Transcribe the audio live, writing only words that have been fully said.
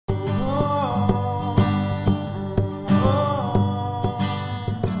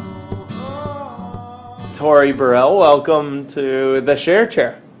Toree Burrell, welcome to the Share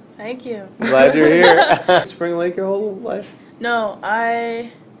Chair. Thank you. Glad you're here. Spring Lake your whole life? No,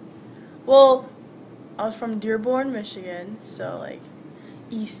 I was from Dearborn, Michigan, so like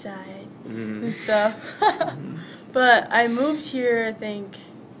east side and stuff. But I moved here, I think,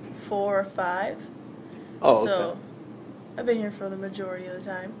 4 or 5. Oh, okay. So I've been here for the majority of the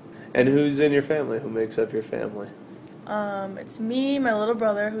time. And who's in your family? Who makes up your family? It's me, my little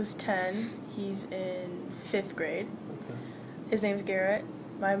brother, who's 10. He's in 5th grade. Okay. His name's Garrett.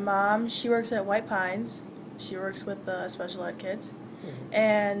 My mom, she works at White Pines. She works with special ed kids.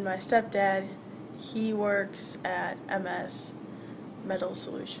 And my stepdad, he works at MS Metal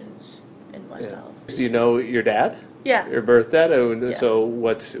Solutions in West Olive. Do you know your dad? Yeah. Your birth dad? Oh, Yeah. so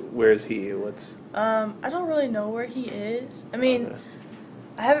where's he? I don't really know where he is. I mean,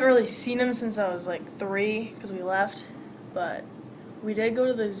 I haven't really seen him since I was like 3 because we left. But we did go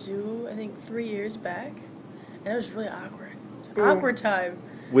to the zoo, I think 3 years back. And it was really awkward. Awkward time.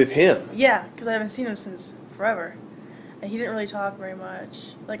 With him? Yeah, because I haven't seen him since forever. And he didn't really talk very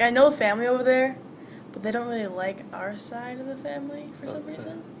much. Like, I know family over there, but they don't really like our side of the family for some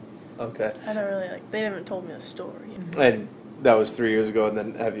reason. Okay. I don't really like, they haven't told me the story. And that was 3 years ago, and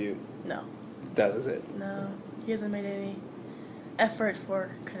then have you? No. That was it? No. He hasn't made any effort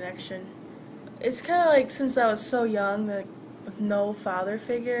for connection. It's kind of like since I was so young, like, with no father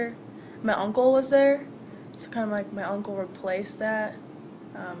figure, my uncle was there. So kind of like my uncle replaced that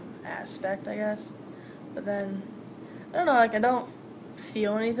aspect, I guess. But then, I don't know, like I don't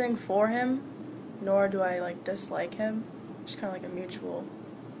feel anything for him, nor do I like dislike him. Just kind of like a mutual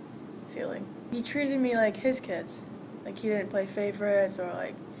feeling. He treated me like his kids. Like he didn't play favorites or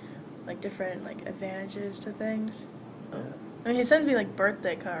like different like advantages to things. Yeah. I mean, he sends me like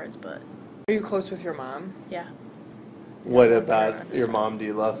birthday cards, but. Are you close with your mom? Yeah. What about your mom do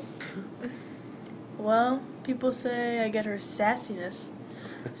you love? Well, people say I get her sassiness,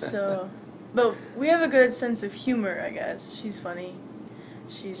 so, but we have a good sense of humor, I guess. She's funny.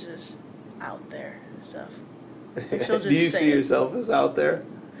 She's just out there and stuff. Like, she'll just Do you say see it. yourself as out there?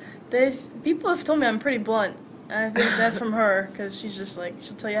 People have told me I'm pretty blunt, and I think that's from her, because she's just like,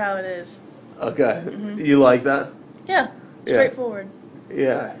 she'll tell you how it is. Okay. You like that? Yeah, straightforward.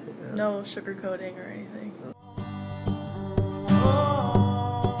 Yeah. No sugarcoating or anything.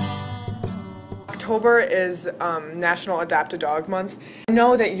 October is National Adopt a Dog Month. I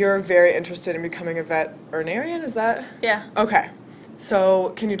know that you're very interested in becoming a veterinarian, is that? Yeah. Okay.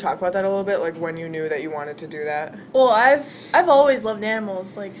 So can you talk about that a little bit, like when you knew that you wanted to do that? Well, I've always loved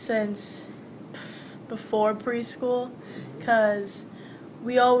animals, like since before preschool, because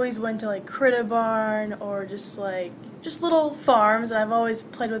we always went to like Critter Barn or just little farms, and I've always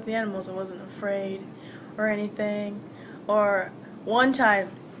played with the animals. I wasn't afraid or anything. Or one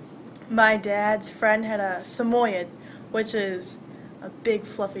time, my dad's friend had a Samoyed, which is a big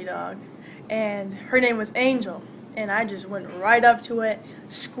fluffy dog, and her name was Angel. And I just went right up to it,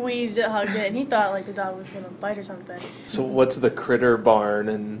 squeezed it, hugged it, and he thought like the dog was gonna bite or something. So what's the Critter Barn?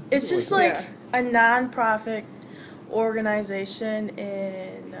 And It's just like a non-profit organization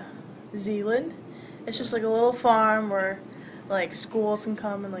in Zealand. It's just like a little farm where like schools can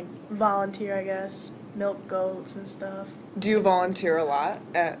come and like volunteer, I guess, milk goats and stuff. Do you volunteer a lot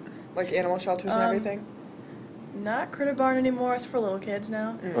at like animal shelters and everything? Not Critter Barn anymore. It's for little kids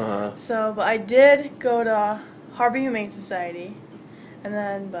now. Uh-huh. But I did go to Harbor Humane Society, and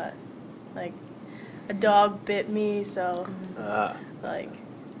then but like a dog bit me, so like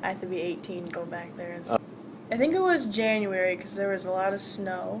I have to be 18 to go back there and stuff. I think it was January because there was a lot of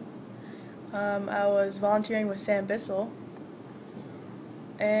snow. I was volunteering with Sam Bissell,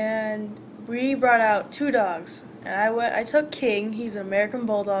 and we brought out 2 dogs. And I took King. He's an American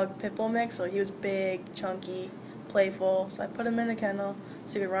Bulldog Pit Bull mix, so he was big, chunky, playful. So I put him in a kennel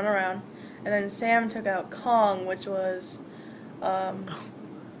so he could run around. And then Sam took out Kong, which was a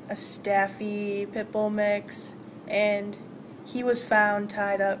Staffy Pit Bull mix, and he was found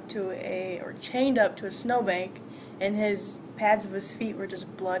chained up to a snowbank, and his pads of his feet were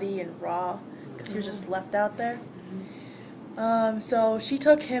just bloody and raw because he was just left out there. So she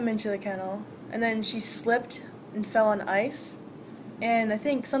took him into the kennel, and then she slipped and fell on ice, and I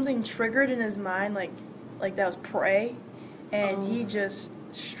think something triggered in his mind, like that was prey, and he just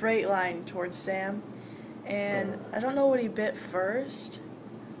straight lined towards Sam, and I don't know what he bit first.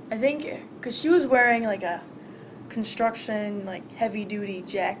 I think because she was wearing like a construction like heavy duty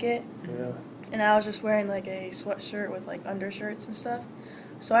jacket, and I was just wearing like a sweatshirt with like undershirts and stuff,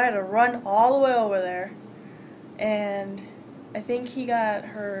 so I had to run all the way over there, and I think he got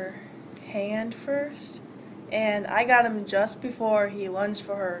her hand first, and I got him just before he lunged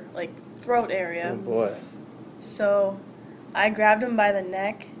for her like throat area. Oh boy. So I grabbed him by the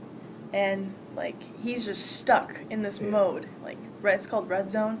neck, and like he's just stuck in this mode. Like it's called red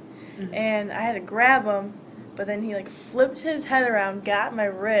zone, and I had to grab him, but then he like flipped his head around, got my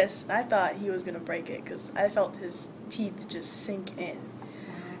wrist. I thought he was gonna break it because I felt his teeth just sink in,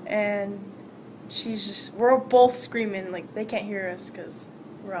 and we're both screaming, like they can't hear us because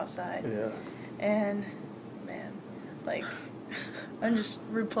we're outside. Yeah. And man, like I'm just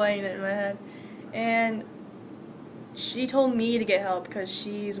replaying it in my head. And she told me to get help because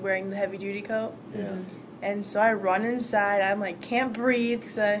she's wearing the heavy duty coat. Yeah. And so I run inside. I'm like, can't breathe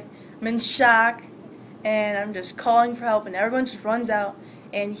because I'm in shock. And I'm just calling for help. And everyone just runs out.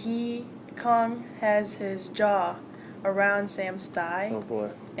 And Kong has his jaw around Sam's thigh. Oh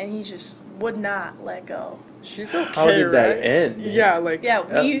boy. And he just would not let go. She's okay, How did that right? end? Yeah, like... Yeah,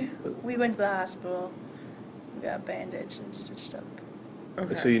 we went to the hospital. We got bandaged and stitched up.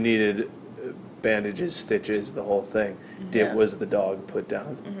 Okay. So you needed bandages, stitches, the whole thing. Yeah. Was the dog put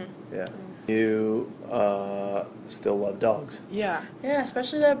down? Mm-hmm. Yeah. You still love dogs. Yeah. Yeah,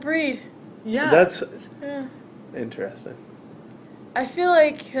 especially that breed. Yeah. That's Yeah. interesting. I feel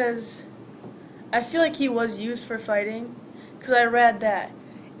like he was used for fighting, because I read that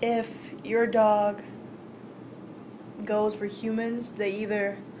if your dog goes for humans, they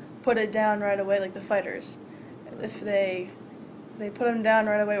either put it down right away, like the fighters. If they put them down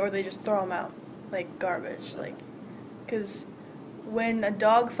right away, or they just throw them out like garbage, like, because when a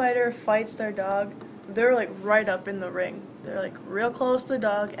dog fighter fights their dog, they're like right up in the ring. They're like real close to the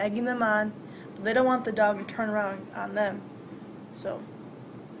dog, egging them on, but they don't want the dog to turn around on them. So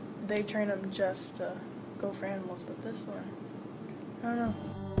they train them just to go for animals, but this one, I don't know.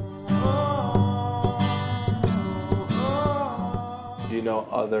 Do you know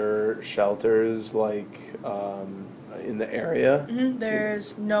other shelters like in the area?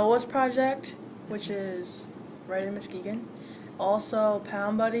 There's Noah's Project, which is right in Muskegon. Also,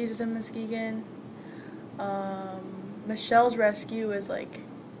 Pound Buddies is in Muskegon. Michelle's Rescue is like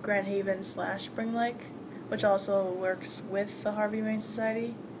Grand Haven / Spring Lake, which also works with the Harvey Humane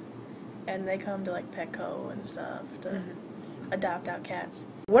Society. And they come to like Petco and stuff to adopt out cats.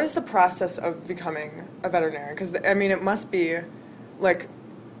 What is the process of becoming a veterinarian? Because, I mean, it must be, like,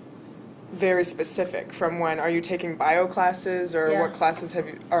 very specific. From when are you taking bio classes, or Yeah. what classes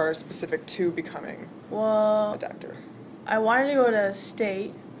are specific to becoming Well, a doctor? I wanted to go to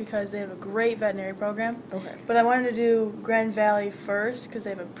state because they have a great veterinary program. Okay. But I wanted to do Grand Valley first because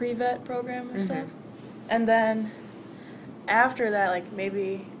they have a pre-vet program and stuff. And then after that, like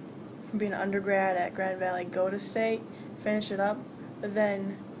maybe from being an undergrad at Grand Valley, go to state, finish it up, but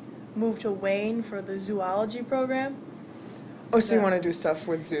then move to Wayne for the zoology program. Oh, so you Yeah. want to do stuff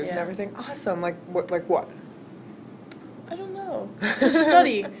with zoos and Yeah. everything? Awesome. Like what? I don't know. Just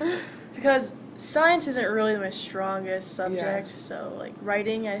study. Because science isn't really my strongest subject, so like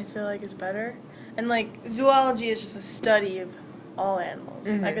writing I feel like is better. And like zoology is just a study of all animals.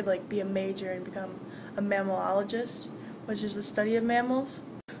 I could like be a major and become a mammalologist, which is the study of mammals.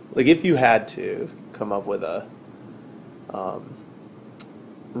 Like if you had to come up with a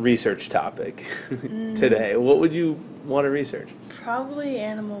research topic today, what would you want to research? Probably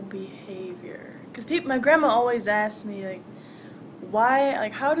animal behavior. Because my grandma always asked me, like, why,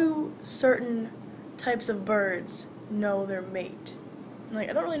 like, how do certain types of birds know their mate? And, like,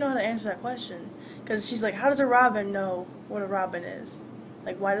 I don't really know how to answer that question. Because she's like, how does a robin know what a robin is?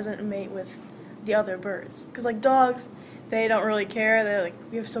 Like, why doesn't it mate with the other birds? Because, like, dogs, they don't really care. They're like,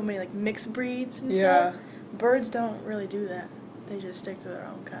 we have so many, like, mixed breeds and stuff. Birds don't really do that. They just stick to their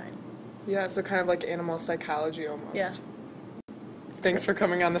own kind. Yeah, so kind of like animal psychology almost. Yeah. Thanks for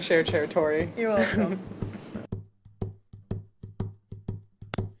coming on the Share Chair, Toree. You're welcome.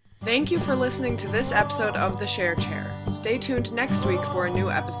 Thank you for listening to this episode of The Share Chair. Stay tuned next week for a new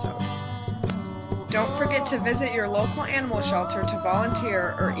episode. Don't forget to visit your local animal shelter to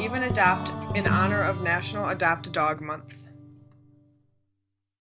volunteer or even adopt in honor of National Adopt a Dog Month.